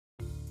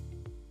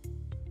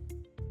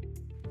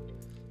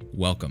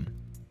Welcome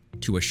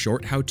to a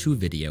short how-to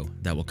video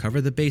that will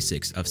cover the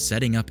basics of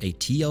setting up a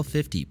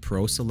TL50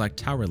 Pro Select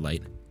tower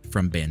light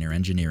from Banner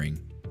Engineering.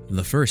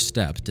 The first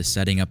step to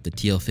setting up the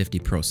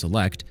TL50 Pro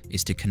Select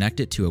is to connect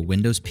it to a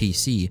Windows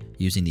PC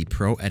using the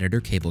Pro Editor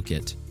cable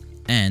kit,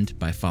 and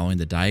by following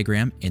the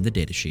diagram in the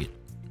datasheet.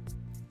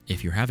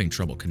 If you're having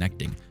trouble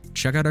connecting,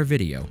 check out our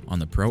video on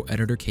the Pro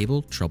Editor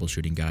cable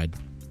troubleshooting guide.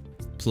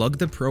 Plug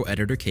the Pro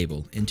Editor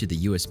cable into the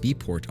USB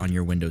port on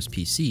your Windows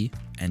PC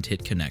and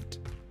hit connect.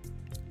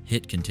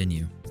 Hit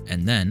continue,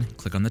 and then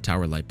click on the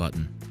tower light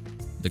button.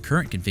 The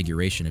current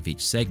configuration of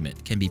each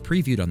segment can be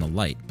previewed on the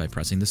light by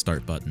pressing the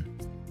start button.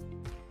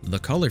 The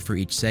color for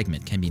each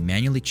segment can be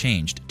manually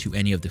changed to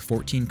any of the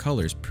 14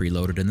 colors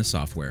preloaded in the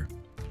software.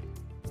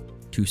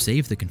 To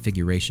save the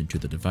configuration to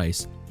the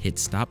device, hit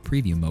Stop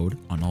Preview Mode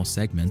on all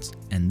segments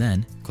and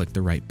then click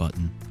the right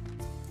button.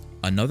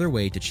 Another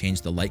way to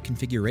change the light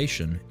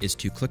configuration is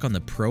to click on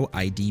the Pro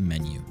ID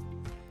menu.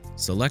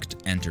 Select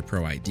Enter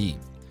Pro ID.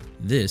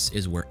 This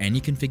is where any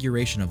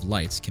configuration of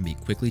lights can be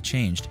quickly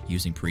changed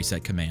using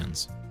preset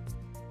commands.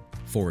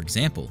 For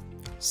example,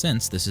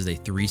 since this is a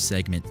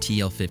 3-segment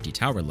TL50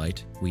 tower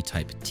light, we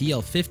type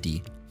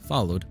TL50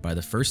 followed by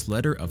the first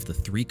letter of the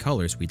 3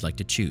 colors we'd like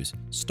to choose,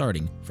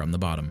 starting from the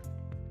bottom.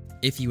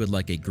 If you would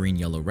like a green,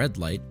 yellow, red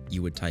light,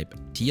 you would type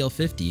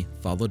TL50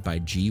 followed by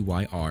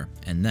GYR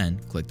and then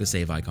click the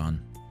save icon.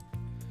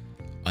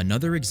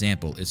 Another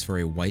example is for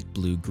a white,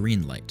 blue,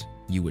 green light.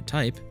 You would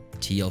type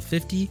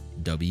TL50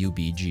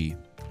 WBG.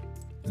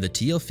 The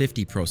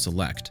TL50 Pro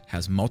Select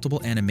has multiple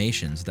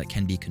animations that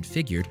can be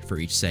configured for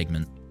each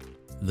segment.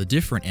 The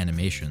different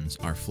animations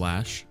are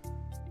flash,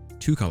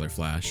 2-color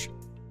flash,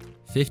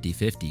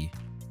 50/50,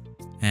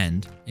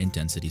 and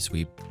intensity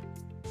sweep.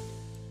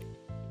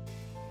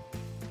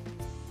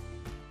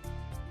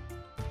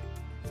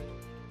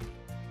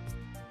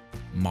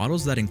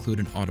 Models that include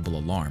an audible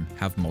alarm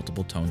have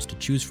multiple tones to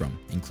choose from,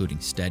 including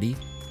steady,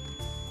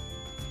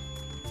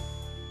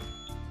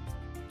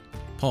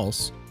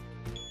 pulse,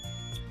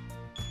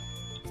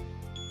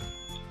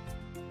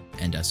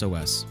 and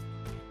SOS.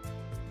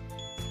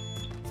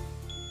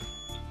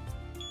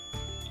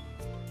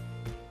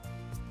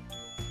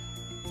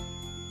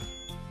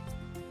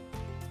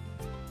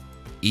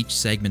 Each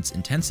segment's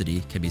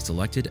intensity can be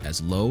selected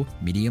as low,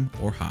 medium,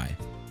 or high.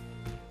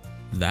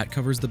 That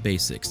covers the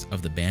basics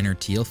of the Banner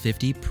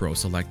TL50 Pro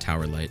Select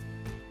tower light.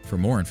 For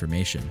more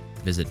information,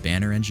 visit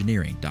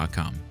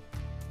bannerengineering.com.